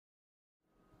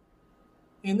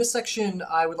In this section,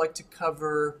 I would like to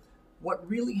cover what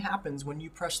really happens when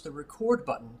you press the record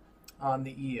button on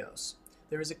the EOS.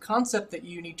 There is a concept that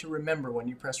you need to remember when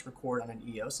you press record on an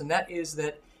EOS, and that is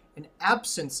that an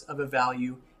absence of a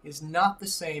value is not the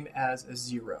same as a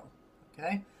zero.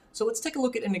 Okay? So let's take a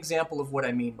look at an example of what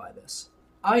I mean by this.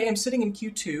 I am sitting in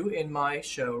Q2 in my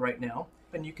show right now,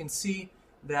 and you can see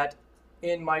that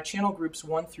in my channel groups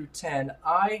 1 through 10,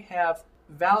 I have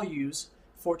values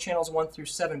for channels 1 through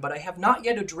 7, but I have not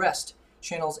yet addressed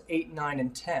channels 8, 9,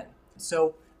 and 10.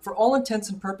 So for all intents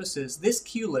and purposes, this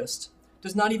queue list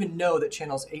does not even know that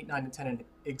channels 8, 9, and 10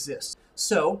 exist.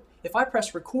 So if I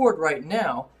press record right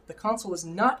now, the console is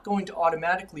not going to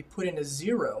automatically put in a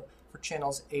 0 for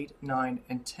channels 8, 9,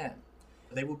 and 10.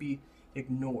 They will be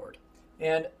ignored.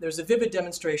 And there's a vivid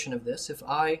demonstration of this. If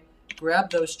I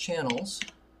grab those channels,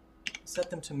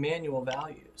 set them to manual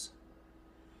values.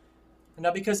 And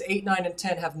now because 8, 9, and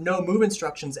 10 have no move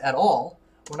instructions at all,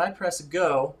 when I press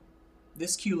go,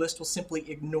 this queue list will simply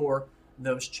ignore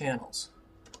those channels.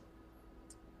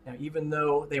 Now, even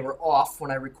though they were off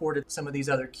when I recorded some of these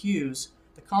other cues,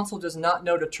 the console does not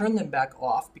know to turn them back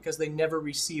off because they never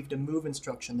received a move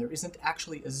instruction. There isn't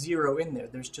actually a 0 in there.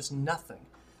 There's just nothing.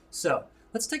 So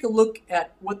let's take a look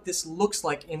at what this looks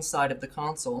like inside of the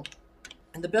console.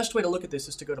 And the best way to look at this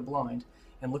is to go to blind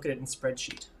and look at it in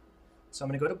spreadsheet. So I'm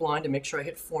going to go to blind and make sure I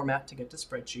hit format to get to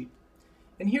spreadsheet.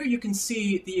 And here you can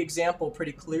see the example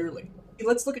pretty clearly.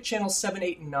 Let's look at channels 7,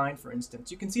 8, and 9 for instance.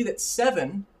 You can see that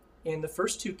 7 in the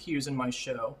first two cues in my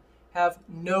show have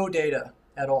no data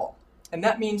at all. And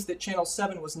that means that channel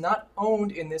 7 was not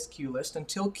owned in this cue list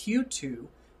until Q2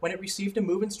 when it received a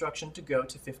move instruction to go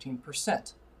to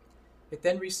 15%. It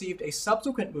then received a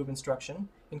subsequent move instruction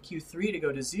in Q3 to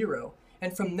go to 0.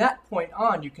 And from that point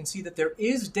on, you can see that there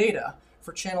is data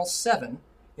for channel 7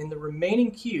 in the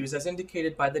remaining cues as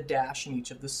indicated by the dash in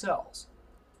each of the cells.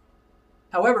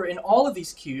 However, in all of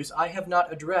these cues, I have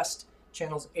not addressed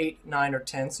channels 8, 9, or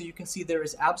 10, so you can see there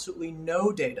is absolutely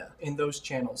no data in those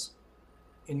channels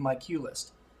in my cue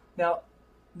list. Now,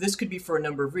 this could be for a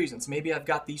number of reasons. Maybe I've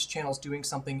got these channels doing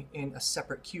something in a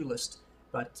separate cue list,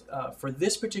 but for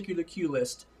this particular cue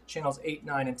list, channels 8,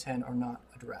 9, and 10 are not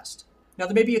addressed. Now,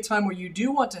 there may be a time where you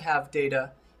do want to have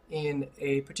data in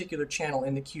a particular channel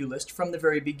in the cue list from the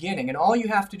very beginning, and all you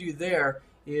have to do there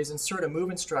is insert a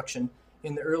move instruction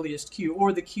in the earliest cue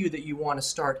or the cue that you want to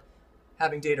start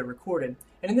having data recorded.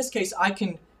 And in this case, I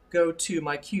can go to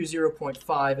my cue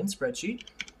 0.5 in spreadsheet,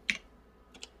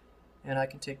 and I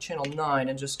can take channel 9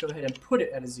 and just go ahead and put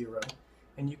it at a 0.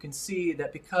 And you can see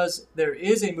that because there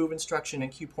is a move instruction in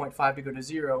cue 0.5 to go to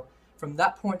 0, from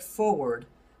that point forward,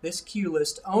 this cue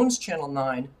list owns channel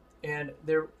 9, and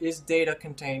there is data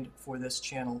contained for this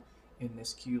channel in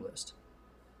this cue list.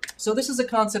 So this is a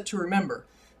concept to remember,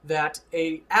 that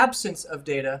an absence of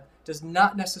data does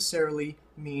not necessarily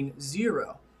mean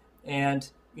 0. And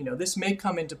this may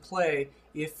come into play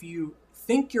if you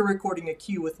think you're recording a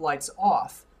cue with lights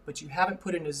off, but you haven't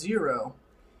put in a 0.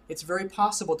 It's very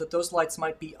possible that those lights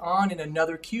might be on in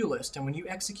another cue list, and when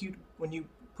you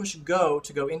push go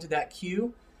to go into that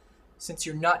cue, since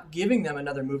you're not giving them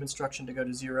another move instruction to go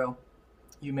to 0,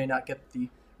 you may not get the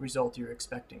result you're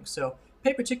expecting. So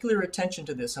pay particular attention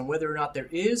to this on whether or not there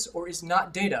is or is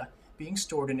not data being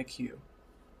stored in a queue.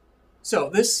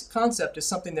 So this concept is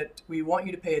something that we want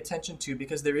you to pay attention to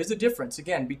because there is a difference,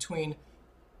 again, between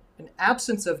an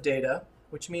absence of data,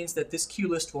 which means that this queue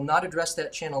list will not address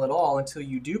that channel at all until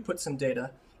you do put some data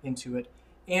into it,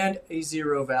 and a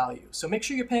 0 value. So make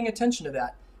sure you're paying attention to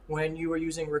that when you are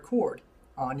using record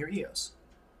on your EOS.